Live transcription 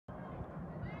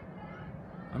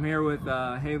I'm here with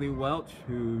Haley Welch,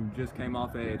 who just came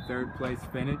off a third place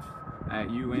finish at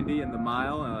UIndy in the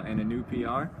mile and a new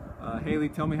PR. Haley,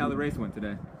 tell me how the race went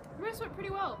today. The race went pretty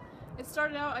well. It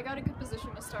started out, I got a good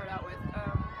position to start out with.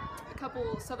 A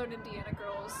couple Southern Indiana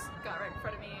girls got right in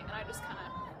front of me, and I just kind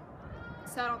of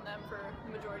sat on them for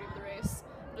the majority of the race.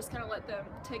 Just kind of let them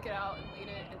take it out and lead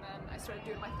it, and then I started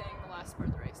doing my thing the last part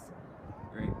of the race.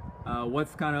 Great.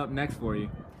 What's kind of up next for you?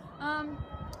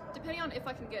 Depending on if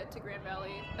I can get to Grand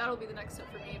Valley, that'll be the next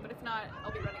step for me, but if not,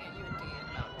 I'll be running at UIndy in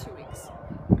about 2 weeks.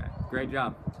 Okay. Great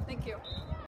job. Thank you.